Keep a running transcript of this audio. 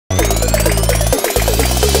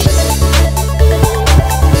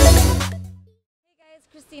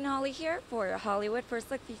Molly here for Hollywood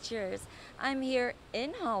First Look Features. I'm here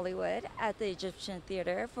in Hollywood at the Egyptian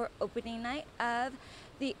Theater for opening night of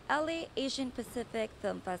the LA Asian Pacific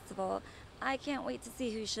Film Festival. I can't wait to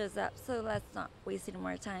see who shows up, so let's not waste any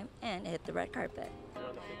more time and hit the red carpet.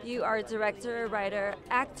 You are director, writer,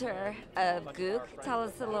 actor of Gook. Tell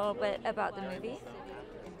us a little bit about the movie.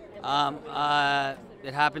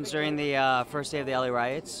 It happens during the first day of the LA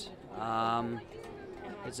riots.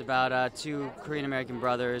 It's about two Korean American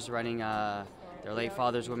brothers running their late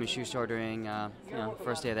father's women's shoe store during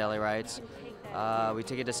first day of the LA riots. We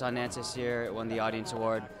took it to Sundance this year. It won the audience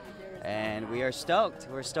award, and we are stoked.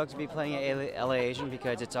 We're stoked to be playing at LA Asian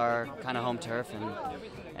because it's our kind of home turf,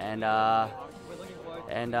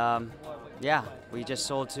 yeah, we just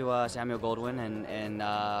sold to Samuel Goldwyn,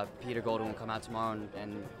 and Peter Goldwyn will come out tomorrow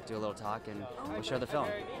and do a little talk, and we'll show the film.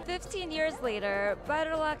 15 years later,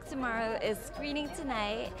 Better Luck Tomorrow is screening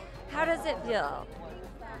tonight. How does it feel?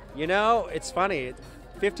 You know, it's funny.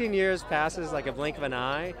 15 years passes like a blink of an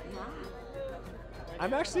eye.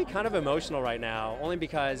 I'm actually kind of emotional right now, only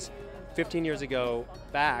because 15 years ago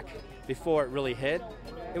back, before it really hit,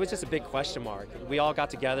 it was just a big question mark. We all got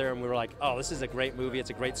together and we were like, oh, this is a great movie, it's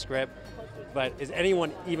a great script, but is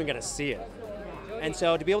anyone even gonna see it? And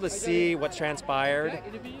so to be able to see what transpired,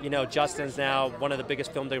 you know, Justin's now one of the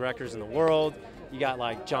biggest film directors in the world. You got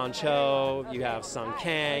like John Cho, you have Sung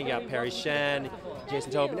Kang, you got Perry Shen,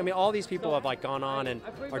 Jason Tobin. I mean, all these people have like gone on and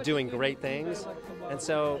are doing great things. And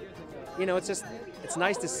so, you know, it's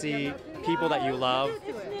nice to see people that you love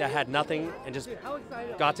that had nothing and just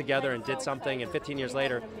got together and did something, and 15 years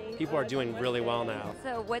later, people are doing really well now.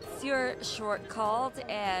 So what's your short called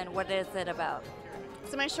and what is it about?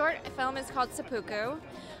 So my short film is called Seppuku.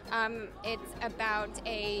 It's about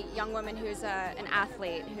a young woman who's an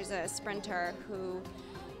athlete, who's a sprinter, who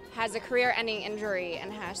has a career-ending injury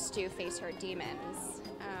and has to face her demons.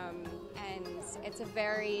 And it's a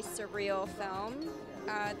very surreal film.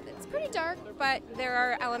 It's pretty dark, but there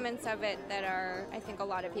are elements of it that I think a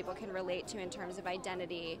lot of people can relate to in terms of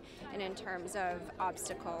identity and in terms of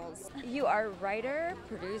obstacles. You are writer,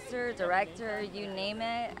 producer, director, you name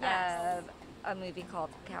it, yes. Of a movie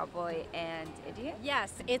called Cowboy and Indian?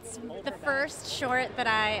 Yes, it's the first short that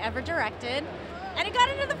I ever directed, and it got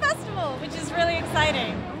into the festival, which is really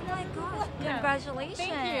exciting. Oh my gosh,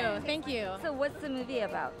 congratulations. Thank you. So what's the movie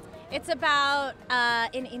about? It's about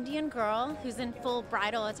an Indian girl who's in full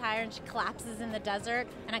bridal attire and she collapses in the desert,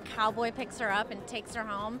 and a cowboy picks her up and takes her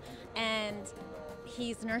home, and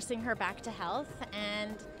he's nursing her back to health,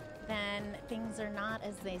 and then things are not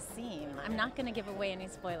as they seem. I'm not going to give away any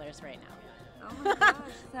spoilers right now. Oh my gosh.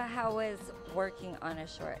 So how was working on a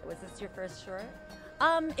short? Was this your first short?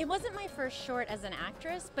 It wasn't my first short as an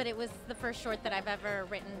actress, but it was the first short that I've ever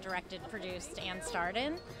written, directed, produced, and starred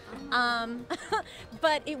in.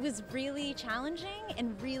 But it was really challenging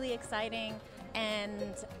and really exciting,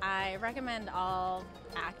 and I recommend all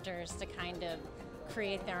actors to kind of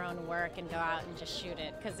create their own work and go out and just shoot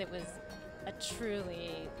it, because it was a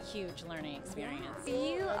truly huge learning experience.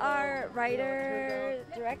 You are writer,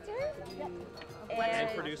 director? And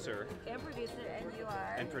producer. And producer, and you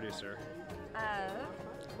are? And producer.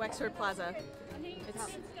 Wexford Plaza.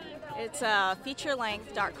 It's a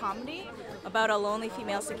feature-length dark comedy about a lonely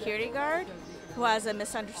female security guard who has a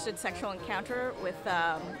misunderstood sexual encounter with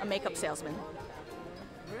a makeup salesman.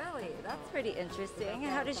 Really? That's pretty interesting.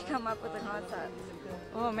 How did you come up with the concept?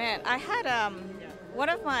 Oh man, I had one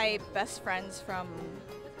of my best friends from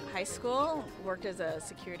high school worked as a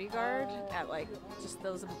security guard at like just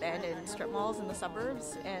those abandoned strip malls in the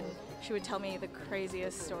suburbs, and she would tell me the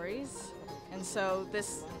craziest stories. And so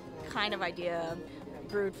this kind of idea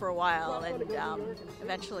brewed for a while, and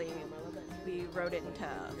eventually we wrote it into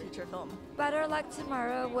a feature film. Better Luck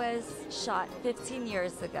Tomorrow was shot 15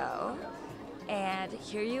 years ago, and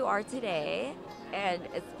here you are today, and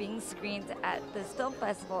it's being screened at this film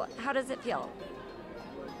festival. How does it feel?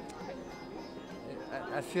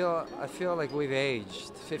 I feel like we've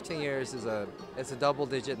aged. 15 years it's a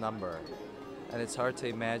double-digit number, and it's hard to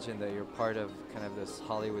imagine that you're part of kind of this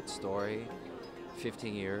Hollywood story.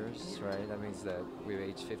 15 years, right? That means that we've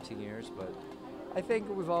aged 15 years, but I think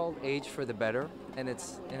we've all aged for the better, and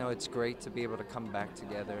it's great to be able to come back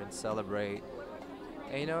together and celebrate,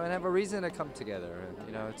 and have a reason to come together.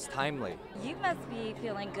 It's timely. You must be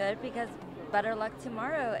feeling good because Better Luck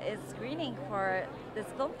Tomorrow is screening for this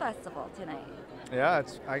film festival tonight. Yeah,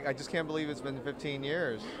 I just can't believe it's been 15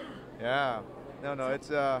 years. Yeah. No, it's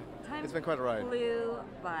been quite a ride. Flew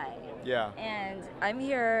by. Yeah. And I'm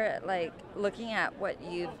here looking at what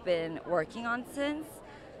you've been working on since.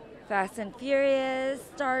 Fast and Furious,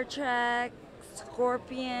 Star Trek,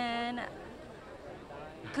 Scorpion.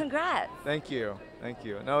 congrats. Thank you. Thank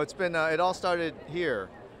you. No, it's been, it all started here,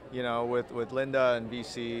 you know, with Linda and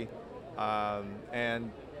BC.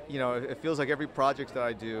 And, you know, it feels like every project that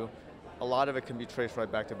I do, a lot of it can be traced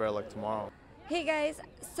right back to Better Luck Tomorrow. Hey guys,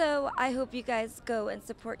 so I hope you guys go and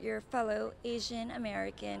support your fellow Asian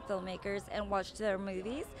American filmmakers and watch their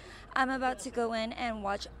movies. I'm about to go in and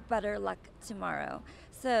watch Better Luck Tomorrow.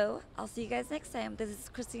 So I'll see you guys next time. This is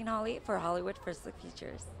Christine Holly for Hollywood First Look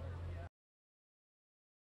Features.